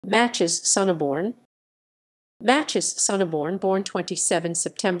Mattias Sunneborn. Mattias Sunneborn, born 27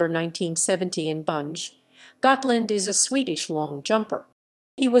 September 1970 in Bunge, Gotland, is a Swedish long jumper.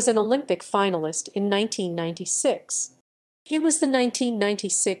 He was an Olympic finalist in 1996. He was the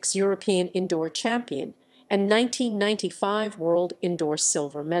 1996 European Indoor Champion and 1995 World Indoor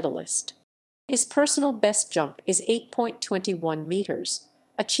Silver Medalist. His personal best jump is 8.21 meters,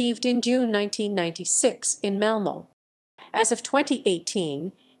 achieved in June 1996 in Malmö. As of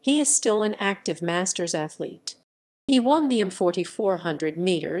 2018, he is still an active Masters athlete. He won the M4,400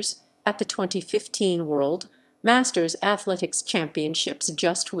 meters at the 2015 World Masters Athletics Championships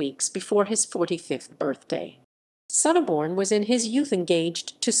just weeks before his 45th birthday. Sunneborn was in his youth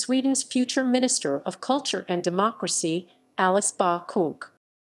engaged to Sweden's future Minister of Culture and Democracy, Bah Kuhnke.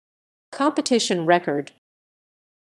 Competition record: